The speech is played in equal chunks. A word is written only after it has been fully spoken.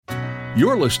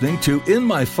You're listening to In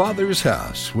My Father's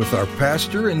House with our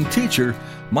pastor and teacher,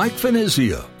 Mike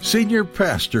Finizio, Senior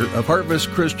Pastor of Harvest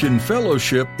Christian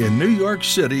Fellowship in New York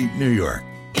City, New York.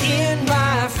 In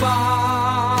my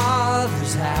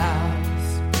Father's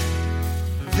house,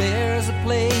 there's a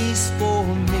place for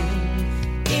me.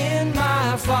 In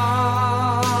my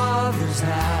Father's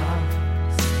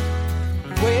house,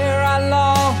 where I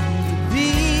long to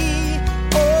be.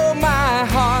 Oh, my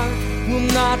heart will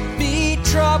not be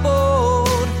troubled.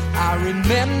 I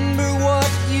remember what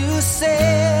you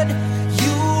said.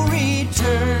 You'll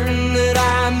return that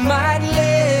I might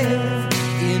live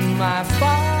in my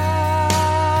Father's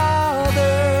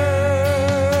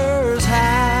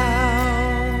house.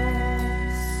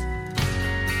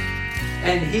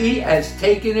 And he has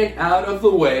taken it out of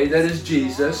the way, that is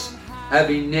Jesus,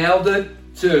 having nailed it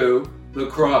to the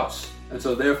cross. And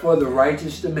so therefore the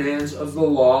righteous demands of the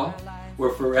law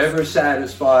were forever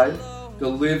satisfied,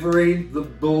 delivering the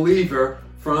believer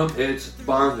from its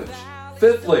bondage.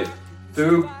 Fifthly,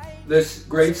 through this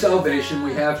great salvation,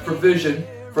 we have provision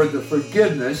for the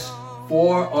forgiveness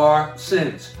for our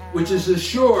sins, which is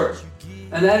assured,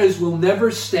 and that is we'll never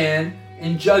stand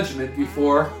in judgment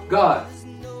before God.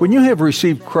 When you have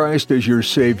received Christ as your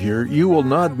Savior, you will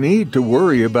not need to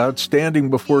worry about standing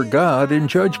before God in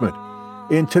judgment.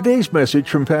 In today's message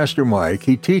from Pastor Mike,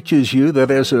 he teaches you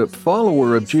that as a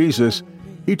follower of Jesus,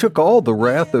 he took all the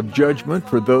wrath of judgment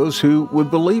for those who would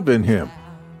believe in him.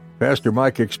 Pastor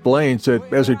Mike explains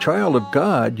that as a child of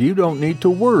God, you don't need to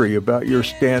worry about your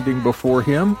standing before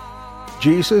him.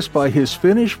 Jesus, by his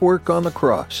finished work on the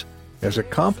cross, has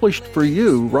accomplished for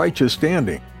you righteous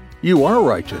standing. You are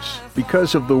righteous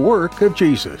because of the work of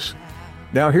Jesus.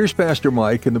 Now here's Pastor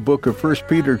Mike in the book of 1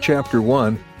 Peter chapter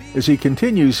 1 as he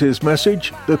continues his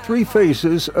message, The Three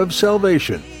Phases of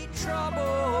Salvation.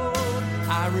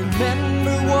 I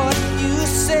remember what you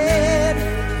said.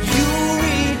 You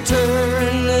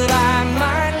return that I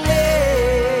might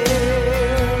live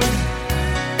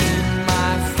in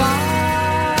my Father's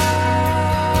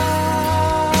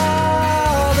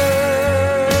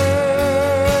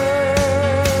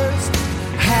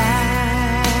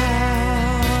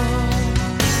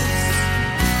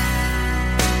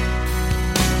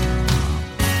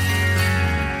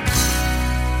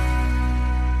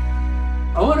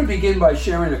I want to begin by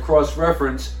sharing a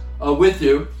cross-reference with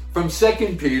you from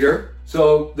 2 Peter.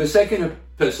 So the second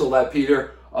epistle that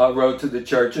Peter wrote to the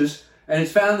churches, and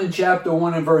it's found in chapter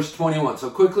 1 and verse 21. So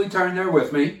quickly turn there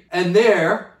with me. And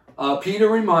there, Peter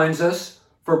reminds us,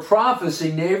 for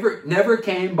prophecy never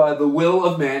came by the will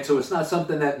of man. So it's not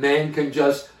something that man can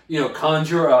just,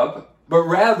 conjure up, but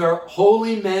rather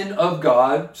holy men of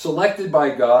God, selected by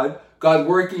God, God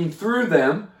working through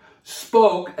them,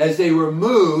 spoke as they were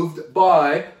moved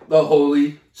by the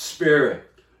Holy Spirit.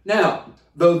 Now,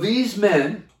 though these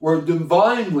men were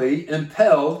divinely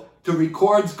impelled to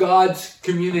record God's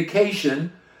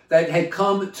communication that had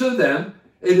come to them,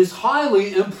 it is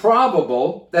highly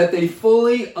improbable that they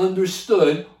fully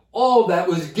understood all that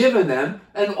was given them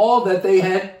and all that they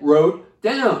had wrote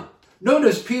down.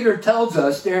 Notice Peter tells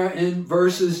us there in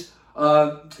verses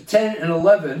 10 and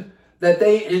 11 that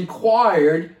they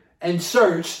inquired and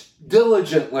searched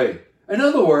diligently. In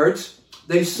other words,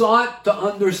 they sought to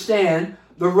understand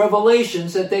the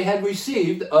revelations that they had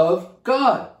received of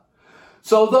God.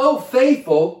 So though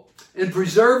faithful in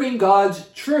preserving God's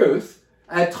truth,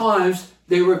 at times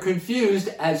they were confused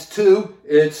as to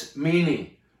its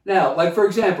meaning. Now, like for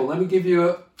example, let me give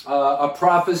you a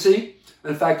prophecy.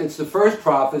 In fact, it's the first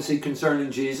prophecy concerning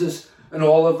Jesus in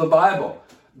all of the Bible.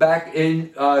 Back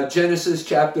in Genesis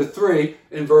chapter 3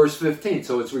 in verse 15.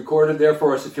 So it's recorded there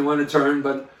for us if you want to turn,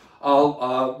 but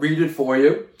I'll read it for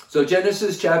you. So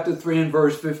Genesis chapter 3 and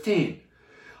verse 15.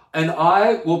 And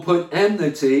I will put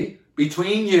enmity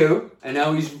between you, and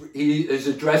now he is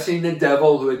addressing the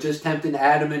devil who had just tempted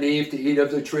Adam and Eve to eat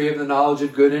of the tree of the knowledge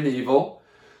of good and evil.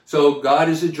 So God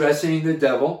is addressing the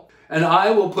devil. And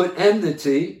I will put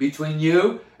enmity between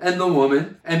you and the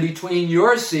woman, and between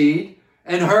your seed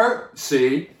and her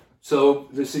seed. So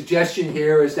the suggestion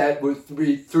here is that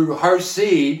through her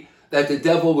seed that the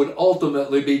devil would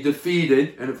ultimately be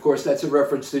defeated. And of course, that's a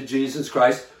reference to Jesus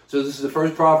Christ. So this is the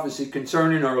first prophecy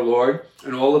concerning our Lord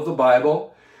in all of the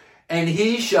Bible. And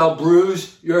he shall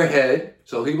bruise your head.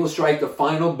 So he will strike the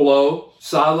final blow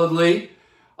solidly,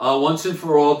 once and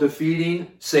for all,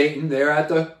 defeating Satan there at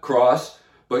the cross.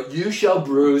 But you shall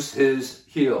bruise his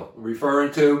heel.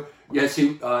 Referring to, yes,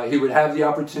 he would have the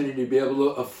opportunity to be able to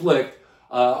afflict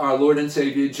our Lord and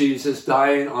Savior Jesus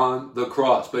dying on the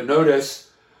cross. But notice,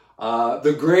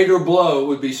 the greater blow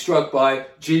would be struck by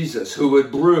Jesus, who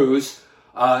would bruise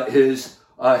his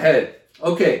head.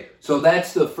 Okay, so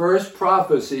that's the first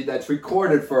prophecy that's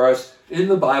recorded for us in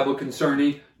the Bible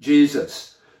concerning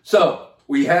Jesus. So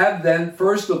we have then,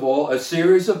 first of all, a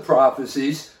series of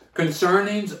prophecies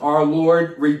concerning our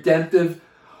Lord redemptive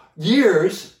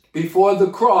years before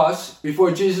the cross,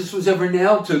 before Jesus was ever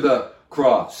nailed to the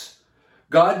cross.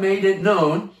 God made it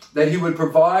known that he would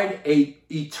provide an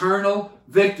eternal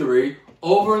victory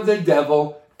over the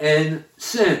devil and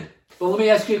sin. But let me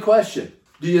ask you a question.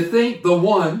 Do you think the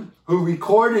one who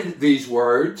recorded these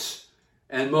words,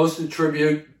 and most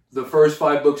attribute the first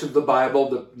 5 books of the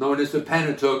Bible, known as the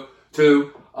Pentateuch,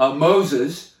 to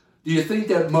Moses, do you think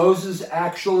that Moses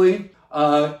actually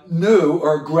knew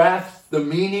or grasped the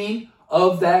meaning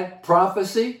of that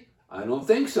prophecy? I don't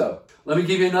think so. Let me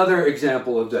give you another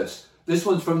example of this. This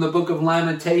one's from the book of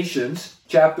Lamentations,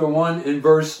 chapter 1 and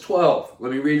verse 12.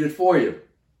 Let me read it for you.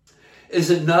 Is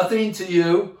it nothing to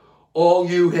you, all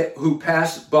you who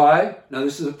pass by? Now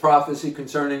this is a prophecy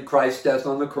concerning Christ's death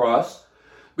on the cross.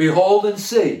 Behold and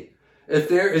see, if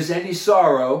there is any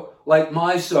sorrow like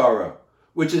my sorrow,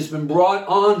 which has been brought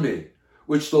on me,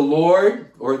 which the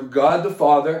Lord, or God the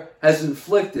Father, has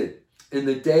inflicted in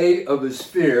the day of his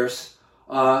fierce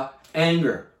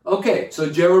anger. Okay, so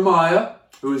Jeremiah,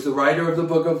 who is the writer of the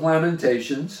book of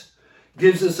Lamentations,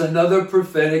 gives us another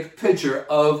prophetic picture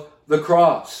of the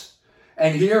cross.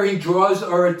 And here he draws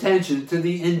our attention to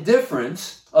the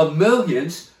indifference of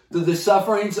millions to the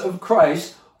sufferings of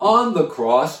Christ on the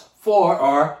cross for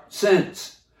our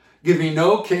sins, giving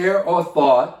no care or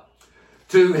thought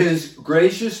to his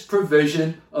gracious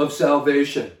provision of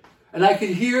salvation. And I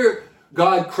can hear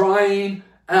God crying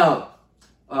out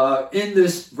in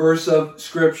this verse of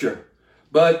Scripture.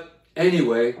 But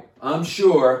anyway, I'm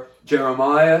sure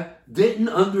Jeremiah didn't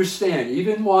understand,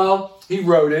 even while he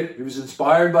wrote it, he was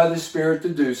inspired by the Spirit to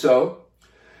do so.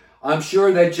 I'm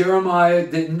sure that Jeremiah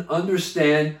didn't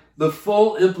understand the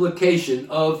full implication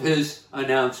of his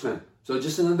announcement. So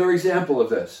just another example of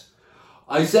this.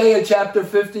 Isaiah chapter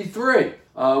 53,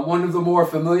 one of the more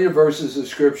familiar verses of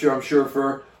Scripture, I'm sure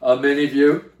for many of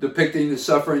you, depicting the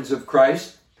sufferings of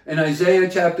Christ. In Isaiah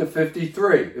chapter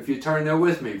 53, if you turn there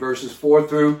with me, verses 4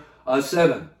 through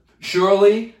 7.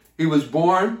 Surely he has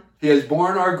borne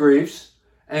our griefs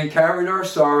and carried our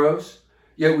sorrows,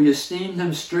 yet we esteemed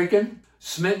him stricken,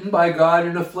 smitten by God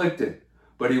and afflicted.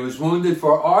 But he was wounded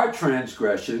for our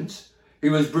transgressions, he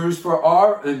was bruised for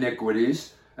our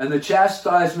iniquities, and the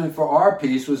chastisement for our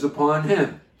peace was upon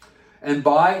him. And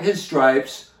by his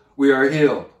stripes we are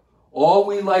healed. All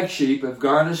we like sheep have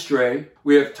gone astray,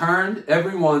 we have turned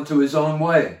every one to his own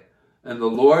way. And the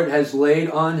Lord has laid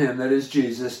on him, that is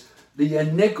Jesus, the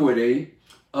iniquity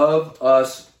of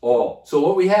us all. So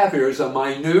what we have here is a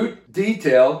minute,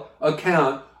 detailed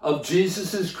account of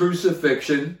Jesus'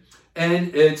 crucifixion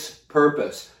and its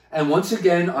purpose. And once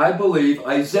again, I believe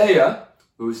Isaiah,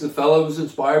 who is the fellow who was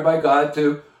inspired by God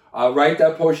to write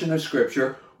that portion of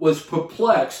Scripture, was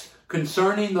perplexed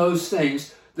concerning those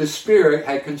things the Spirit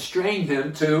had constrained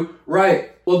him to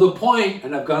write. Well, the point,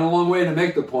 and I've gone a long way to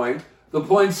make the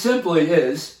point simply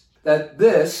is that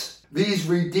these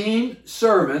redeemed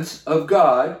servants of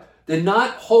God did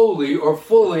not wholly or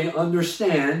fully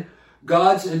understand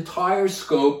God's entire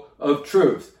scope of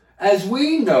truth, as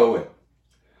we know it,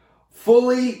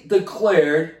 fully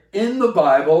declared in the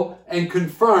Bible and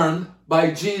confirmed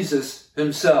by Jesus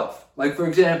himself. Like, for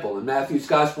example, in Matthew's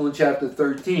Gospel in chapter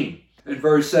 13, in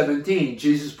verse 17,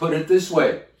 Jesus put it this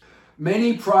way: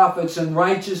 many prophets and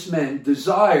righteous men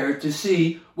desire to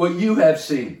see what you have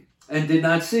seen and did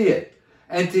not see it,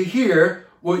 and to hear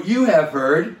what you have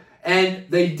heard, and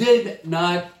they did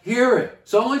not hear it.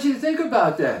 So I want you to think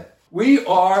about that. We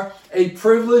are a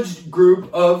privileged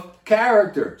group of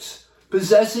characters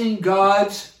possessing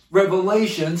God's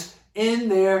revelations in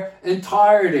their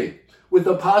entirety, with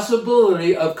the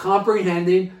possibility of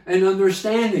comprehending and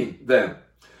understanding them.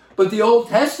 But the Old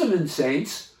Testament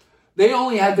saints, they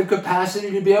only had the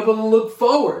capacity to be able to look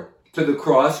forward to the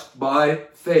cross by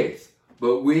faith.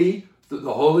 But we, through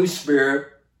the Holy Spirit,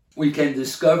 we can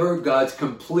discover God's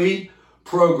complete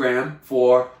program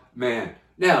for man.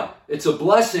 Now, it's a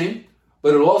blessing,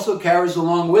 but it also carries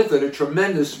along with it a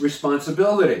tremendous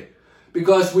responsibility.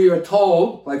 Because we are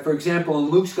told, like for example in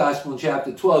Luke's Gospel in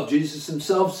chapter 12, Jesus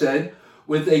himself said,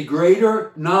 with a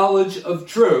greater knowledge of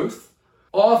truth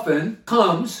often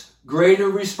comes greater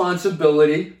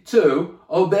responsibility to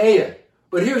obey it.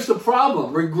 But here's the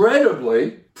problem.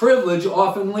 Regrettably, privilege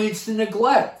often leads to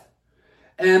neglect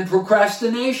and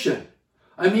procrastination.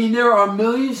 I mean, there are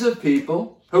millions of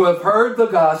people who have heard the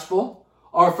gospel,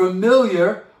 are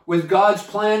familiar with God's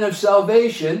plan of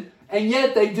salvation, and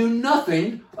yet they do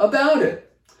nothing about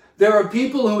it. There are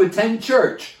people who attend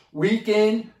church week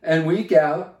in and week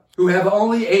out, who have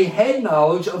only a head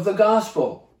knowledge of the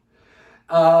gospel,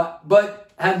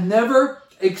 but have never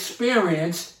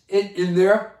experienced it in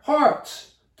their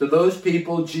hearts. To those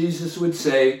people, Jesus would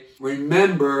say,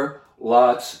 remember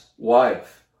Lot's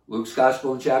wife. Luke's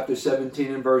Gospel in chapter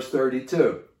 17 and verse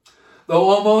 32. Though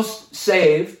almost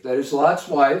saved, that is Lot's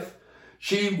wife,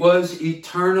 she was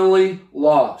eternally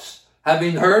lost.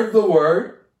 Having heard the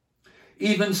word,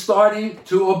 even starting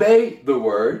to obey the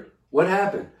word, what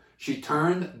happened? She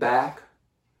turned back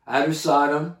out of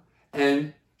Sodom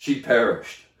and she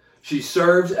perished. She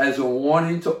serves as a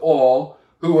warning to all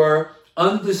who are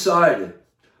undecided,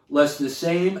 lest the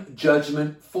same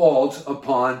judgment falls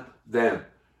upon them.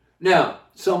 Now,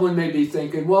 someone may be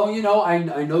thinking, well, I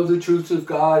know the truths of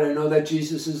God. I know that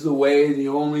Jesus is the way, the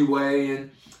only way,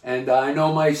 and I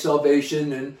know my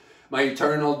salvation and my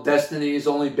eternal destiny is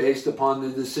only based upon the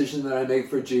decision that I make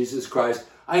for Jesus Christ.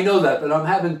 I know that, but I'm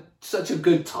having such a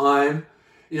good time,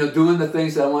 doing the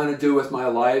things that I want to do with my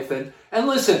life. And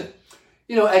listen,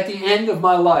 at the end of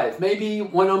my life, maybe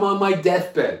when I'm on my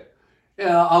deathbed,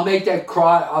 I'll make that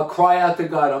cry. I'll cry out to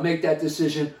God. I'll make that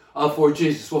decision for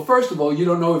Jesus. Well, first of all, you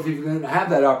don't know if you're going to have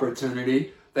that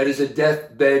opportunity. That is a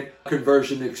deathbed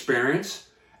conversion experience.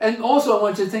 And also, I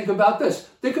want you to think about this.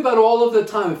 Think about all of the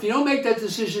time. If you don't make that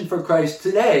decision for Christ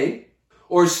today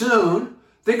or soon,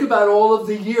 think about all of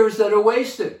the years that are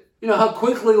wasted. How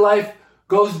quickly life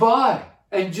goes by.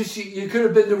 And just you could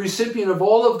have been the recipient of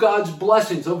all of God's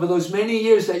blessings over those many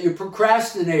years that you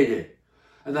procrastinated.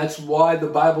 And that's why the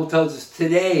Bible tells us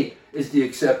today is the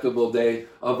acceptable day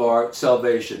of our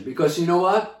salvation. Because you know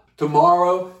what?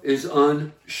 Tomorrow is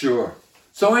unsure.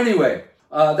 So anyway,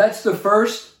 that's the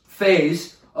first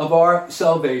phase of our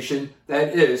salvation,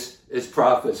 that is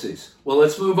prophecies. Well,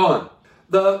 let's move on.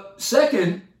 The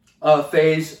second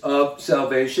phase of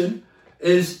salvation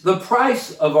is the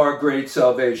price of our great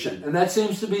salvation. And that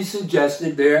seems to be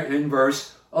suggested there in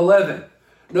verse 11.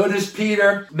 Notice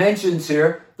Peter mentions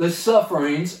here the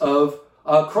sufferings of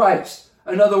Christ.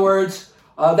 In other words,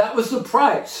 that was the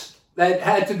price that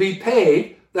had to be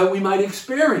paid that we might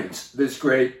experience this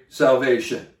great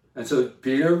salvation. And so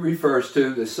Peter refers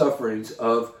to the sufferings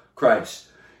of Christ.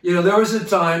 There was a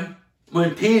time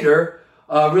when Peter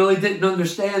really didn't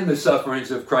understand the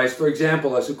sufferings of Christ. For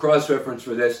example, as a cross-reference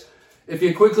for this, if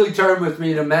you quickly turn with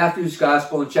me to Matthew's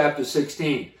Gospel in chapter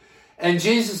 16. And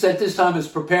Jesus at this time is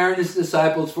preparing his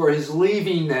disciples for his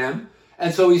leaving them.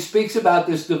 And so he speaks about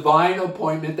this divine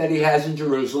appointment that he has in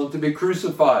Jerusalem to be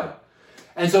crucified.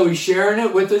 And so he's sharing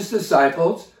it with his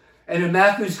disciples. And in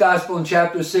Matthew's Gospel in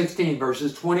chapter 16,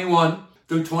 verses 21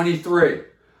 through 23,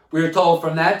 we are told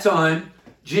from that time,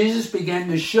 Jesus began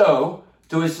to show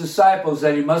to his disciples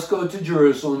that he must go to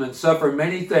Jerusalem and suffer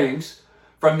many things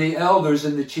from the elders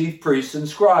and the chief priests and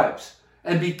scribes,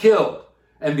 and be killed,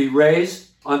 and be raised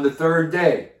on the third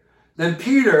day. Then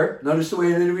Peter, notice the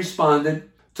way that he responded,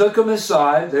 took him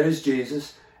aside, that is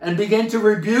Jesus, and began to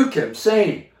rebuke him,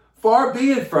 saying, "Far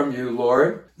be it from you,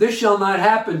 Lord, this shall not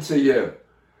happen to you."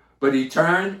 But he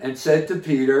turned and said to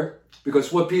Peter,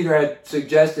 because what Peter had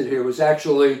suggested here was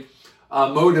actually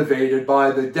motivated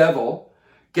by the devil,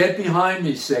 "Get behind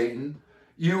me, Satan.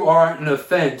 You are an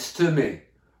offense to me,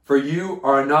 for you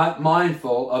are not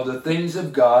mindful of the things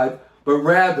of God, but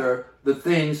rather the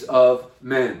things of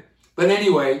men." But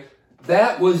anyway,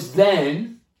 that was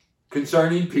then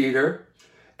concerning Peter,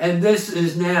 and this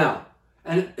is now.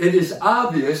 And it is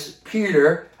obvious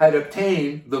Peter had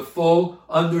obtained the full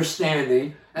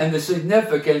understanding and the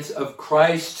significance of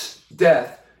Christ's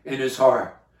death in his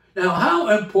heart. Now, how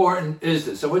important is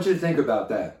this? I want you to think about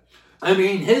that. I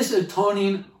mean, his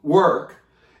atoning work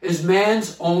is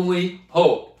man's only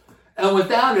hope. And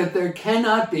without it, there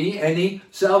cannot be any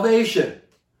salvation.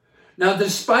 Now,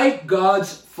 despite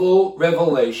God's full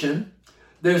revelation,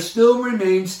 there still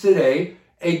remains today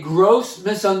a gross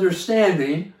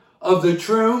misunderstanding of the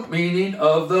true meaning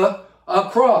of the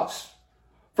cross.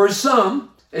 For some,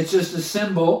 it's just a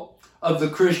symbol of the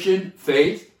Christian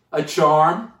faith, a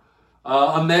charm,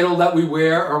 a medal that we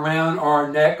wear around our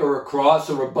neck, or a cross,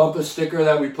 or a bumper sticker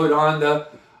that we put on the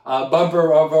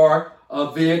bumper of our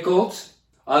vehicles.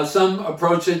 Some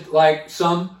approach it like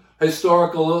some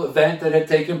historical event that had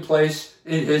taken place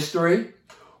in history,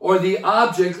 or the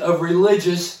object of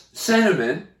religious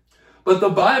sentiment. But the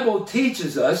Bible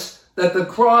teaches us that the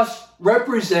cross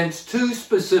represents two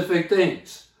specific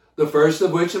things. The first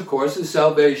of which, of course, is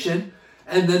salvation.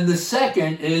 And then the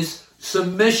second is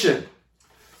submission.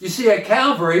 You see, at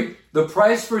Calvary, the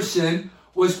price for sin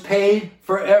was paid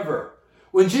forever.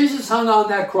 When Jesus hung on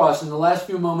that cross in the last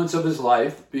few moments of his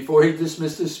life, before he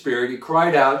dismissed his spirit, he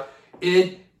cried out,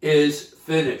 "It is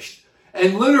finished."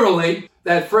 And literally,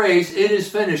 that phrase, "it is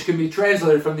finished," can be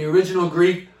translated from the original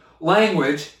Greek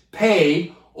language,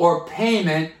 paid or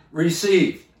payment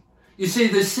received. You see,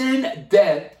 the sin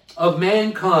debt of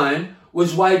mankind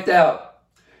was wiped out.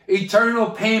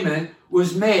 Eternal payment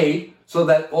was made so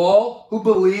that all who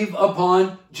believe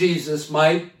upon Jesus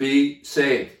might be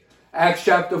saved. Acts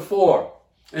chapter 4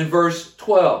 and verse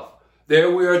 12. There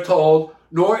we are told,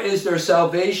 "Nor is there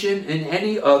salvation in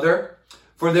any other,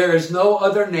 for there is no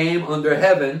other name under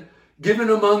heaven given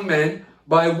among men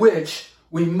by which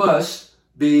we must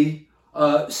be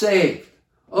saved."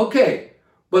 Okay,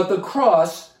 but the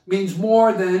cross means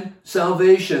more than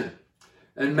salvation.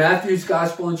 In Matthew's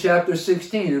Gospel in chapter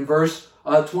 16 and verse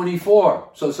 24.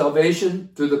 So salvation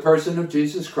through the person of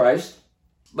Jesus Christ.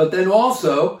 But then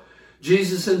also,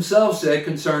 Jesus himself said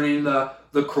concerning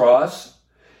the cross,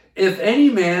 "If any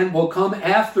man will come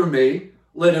after me,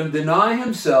 let him deny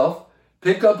himself,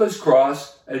 pick up his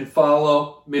cross, and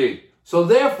follow me." So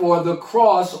therefore, the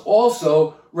cross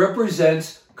also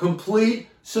represents complete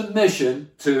submission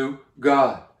to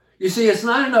God. You see, it's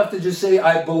not enough to just say,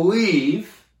 "I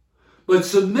believe," but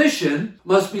submission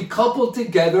must be coupled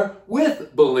together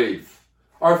with belief,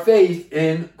 our faith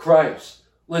in Christ.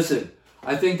 Listen,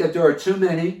 I think that there are too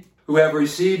many who have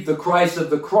received the Christ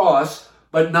of the cross,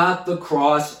 but not the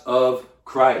cross of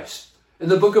Christ. In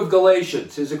the book of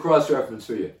Galatians, here's a cross reference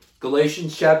for you.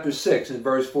 Galatians chapter 6 and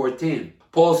verse 14.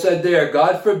 Paul said there,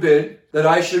 "God forbid that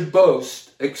I should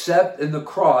boast except in the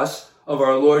cross of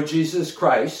our Lord Jesus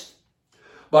Christ,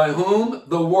 by whom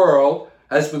the world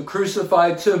has been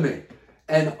crucified to me,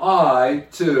 and I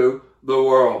to the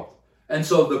world." And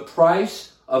so the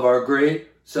price of our great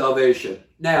salvation.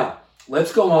 Now,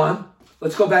 let's go on.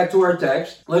 Let's go back to our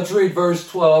text. Let's read verse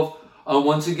 12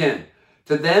 once again.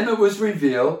 "To them it was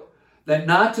revealed that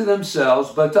not to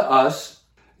themselves, but to us,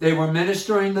 they were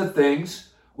ministering the things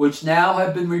which now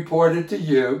have been reported to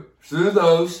you through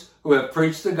those who have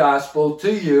preached the gospel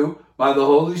to you by the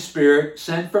Holy Spirit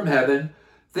sent from heaven,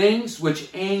 things which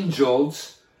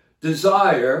angels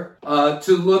desire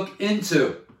to look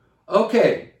into."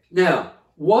 Okay, now,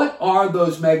 what are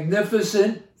those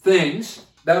magnificent things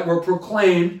that were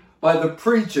proclaimed by the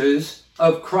preachers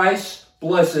of Christ's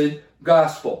blessed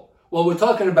gospel? Well, we're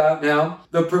talking about now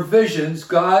the provisions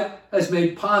God has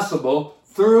made possible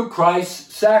through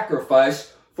Christ's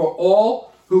sacrifice for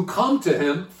all who come to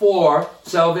him for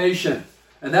salvation.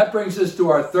 And that brings us to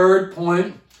our third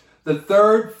point, the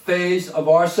third phase of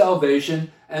our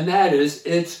salvation, and that is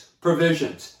its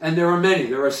provisions. And there are many.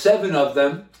 There are 7 of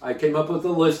them. I came up with a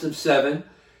list of 7.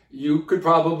 You could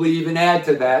probably even add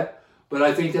to that, but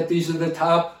I think that these are the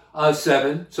top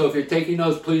 7. So if you're taking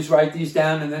notes, please write these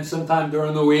down, and then sometime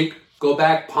during the week, go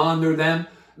back, ponder them,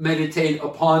 meditate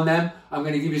upon them. I'm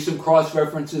going to give you some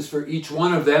cross-references for each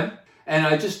one of them. And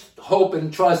I just hope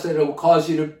and trust that it will cause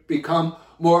you to become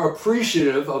more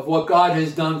appreciative of what God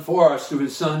has done for us through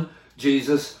his Son,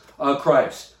 Jesus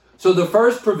Christ. So the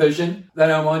first provision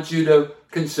that I want you to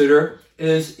consider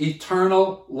is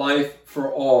eternal life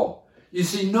for all. You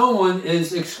see, no one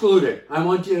is excluded. I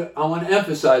want to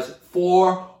emphasize,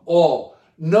 for all.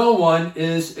 No one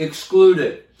is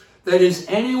excluded. That is,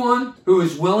 anyone who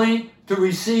is willing to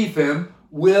receive him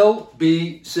will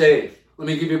be saved. Let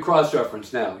me give you a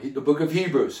cross-reference now. The book of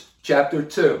Hebrews, chapter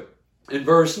 2, in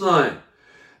verse 9.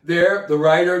 There, the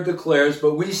writer declares,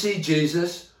 "But we see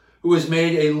Jesus, who was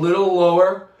made a little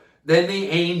lower than the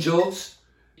angels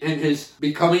in his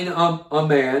becoming a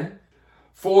man,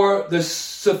 for the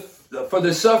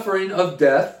suffering of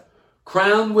death,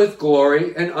 crowned with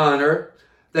glory and honor,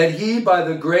 that he, by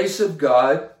the grace of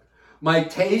God, might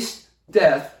taste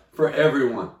death for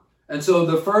everyone." And so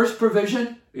the first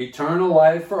provision, eternal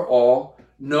life for all.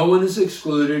 No one is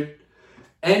excluded.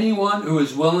 Anyone who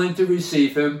is willing to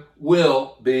receive him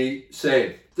will be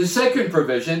saved. The second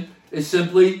provision is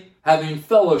simply having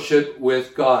fellowship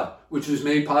with God, which was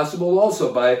made possible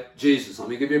also by Jesus. Let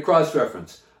me give you a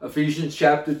cross-reference. Ephesians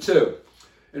chapter 2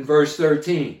 and verse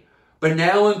 13. "But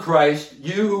now in Christ,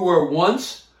 you who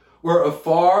were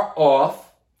afar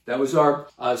off," that was our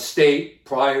state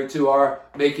prior to our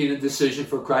making a decision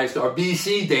for Christ, our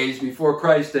BC days, before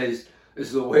Christ days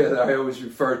is the way that I always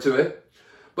refer to it,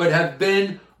 "but have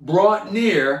been brought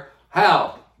near,"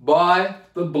 how? By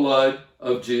the blood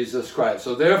of Jesus Christ.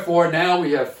 So therefore, now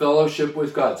we have fellowship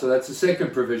with God. So that's the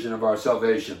second provision of our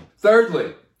salvation.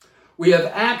 Thirdly, we have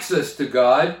access to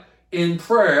God in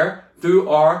prayer through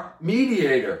our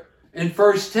mediator. In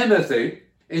 1 Timothy,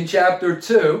 in chapter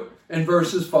 2, in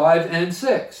verses 5 and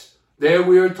 6. There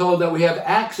we are told that we have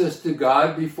access to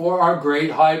God before our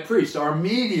great high priest, our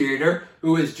mediator,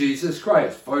 who is Jesus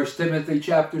Christ. 1 Timothy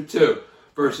chapter 2,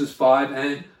 verses 5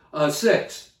 and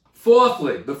 6.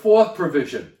 Fourthly, the fourth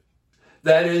provision,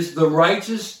 that is, the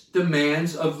righteous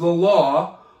demands of the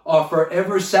law are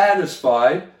forever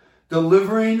satisfied,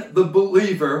 delivering the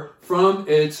believer from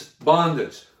its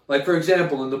bondage. Like, for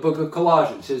example, in the book of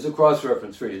Colossians, here's a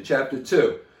cross-reference for you, chapter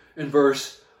 2, in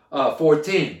verse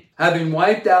 14. Having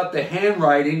wiped out the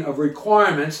handwriting of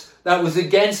requirements that was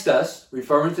against us,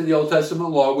 referring to the Old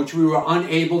Testament law, which we were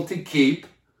unable to keep,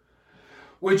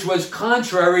 which was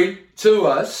contrary to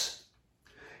us,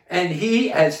 and he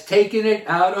has taken it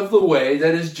out of the way,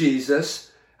 that is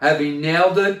Jesus, having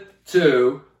nailed it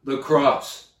to the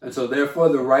cross. And so therefore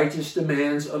the righteous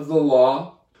demands of the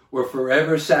law were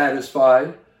forever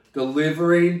satisfied,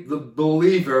 delivering the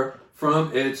believer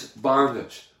from its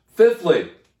bondage.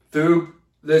 Fifthly, through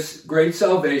this great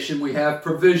salvation, we have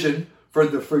provision for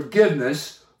the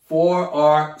forgiveness for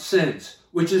our sins,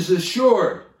 which is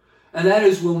assured, and that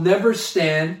is we'll never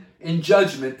stand in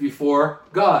judgment before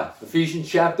God. Ephesians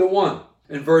chapter 1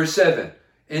 and verse 7.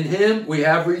 In him we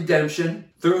have redemption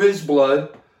through his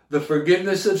blood, the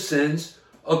forgiveness of sins,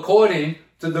 according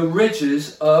to the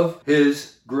riches of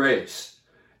his grace.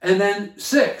 And then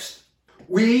sixth,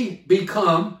 we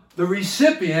become the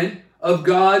recipient of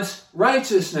God's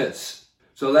righteousness.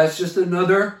 So that's just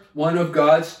another one of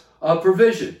God's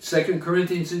provision. 2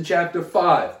 Corinthians in chapter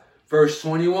 5, verse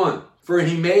 21. For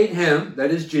he made him,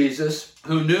 that is Jesus,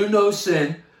 who knew no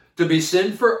sin, to be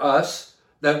sin for us,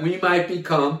 that we might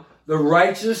become the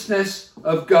righteousness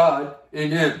of God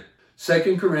in him.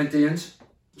 2 Corinthians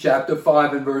chapter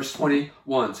 5 and verse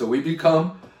 21. So we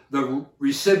become the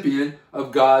recipient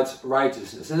of God's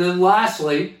righteousness. And then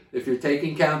lastly, if you're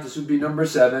taking count, this would be number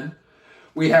 7,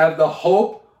 we have the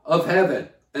hope of heaven.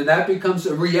 And that becomes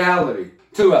a reality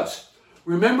to us.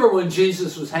 Remember when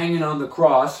Jesus was hanging on the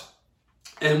cross,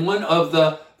 and one of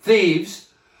the thieves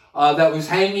that was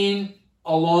hanging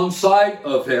alongside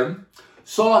of him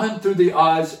saw him through the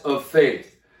eyes of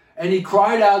faith. And he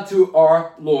cried out to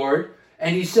our Lord,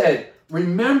 and he said,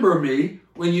 remember me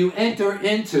when you enter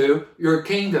into your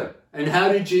kingdom. And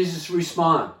how did Jesus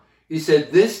respond? He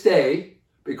said, this day,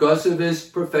 because of his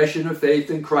profession of faith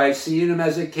in Christ, seeing him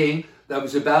as a king that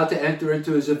was about to enter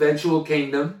into his eventual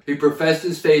kingdom, he professed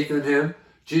his faith in him.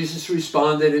 Jesus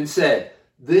responded and said,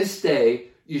 this day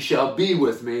you shall be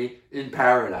with me in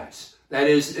paradise. That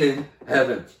is, in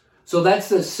heaven. So that's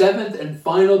the 7th and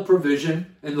final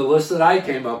provision in the list that I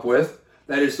came up with.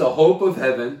 That is the hope of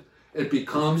heaven. It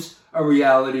becomes a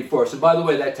reality for us. And by the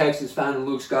way, that text is found in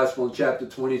Luke's Gospel in chapter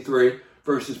 23,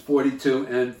 verses 42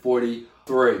 and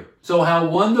 43. So how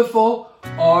wonderful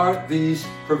are these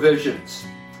provisions?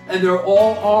 And they're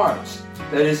all ours.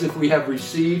 That is, if we have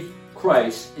received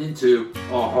Christ into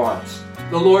our hearts.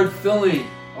 The Lord filling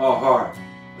our heart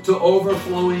to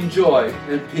overflowing joy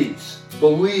and peace,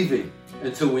 believing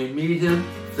until we meet him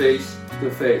face to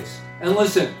face. And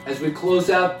listen, as we close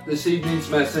out this evening's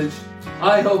message,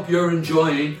 I hope you're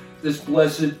enjoying this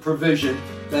blessed provision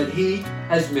that he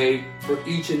has made for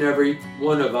each and every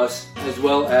one of us, as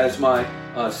well as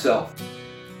myself.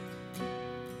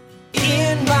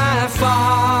 In my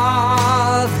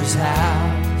Father's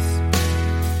house,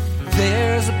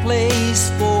 there's a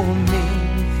place for me.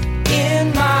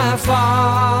 In my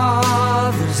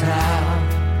Father's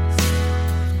house,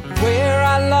 where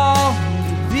I long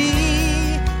to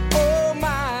be. Oh,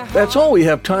 my. That's all we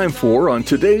have time for on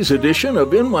today's edition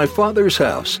of In My Father's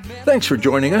House. Thanks for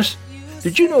joining us.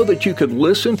 Did you know that you can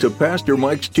listen to Pastor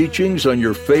Mike's teachings on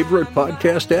your favorite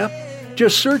podcast app?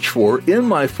 Just search for In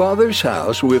My Father's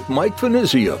House with Mike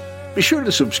Finizio. Be sure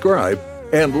to subscribe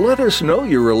and let us know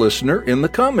you're a listener in the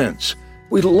comments.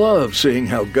 We love seeing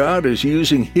how God is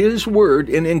using His Word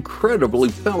in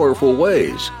incredibly powerful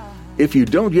ways. If you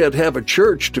don't yet have a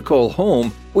church to call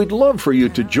home, we'd love for you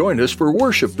to join us for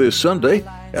worship this Sunday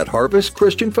at Harvest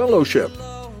Christian Fellowship.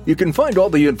 You can find all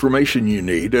the information you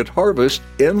need at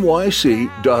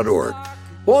harvestnyc.org.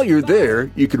 While you're there,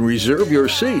 you can reserve your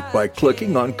seat by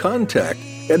clicking on Contact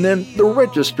and then the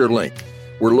Register link.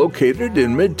 We're located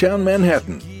in Midtown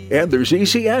Manhattan, and there's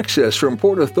easy access from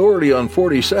Port Authority on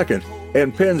 42nd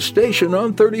and Penn Station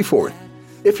on 34th.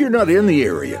 If you're not in the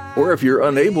area, or if you're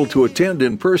unable to attend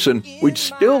in person, we'd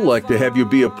still like to have you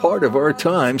be a part of our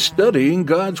time studying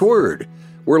God's Word.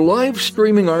 We're live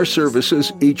streaming our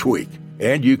services each week,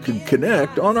 and you can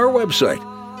connect on our website.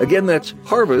 Again, that's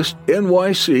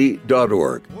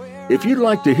harvestnyc.org. If you'd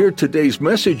like to hear today's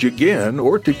message again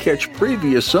or to catch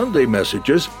previous Sunday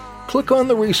messages, click on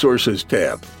the Resources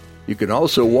tab. You can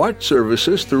also watch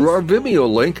services through our Vimeo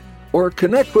link or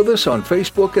connect with us on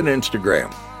Facebook and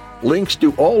Instagram. Links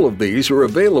to all of these are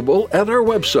available at our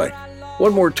website.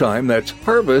 One more time, that's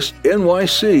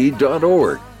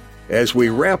harvestnyc.org. As we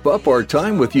wrap up our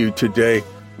time with you today,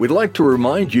 we'd like to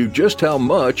remind you just how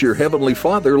much your Heavenly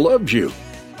Father loves you.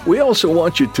 We also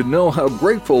want you to know how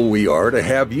grateful we are to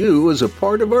have you as a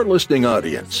part of our listening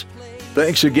audience.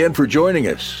 Thanks again for joining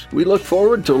us. We look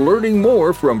forward to learning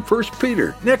more from 1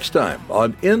 Peter next time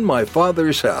on In My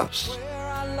Father's House.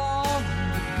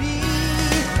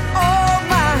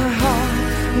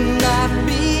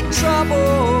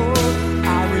 Trouble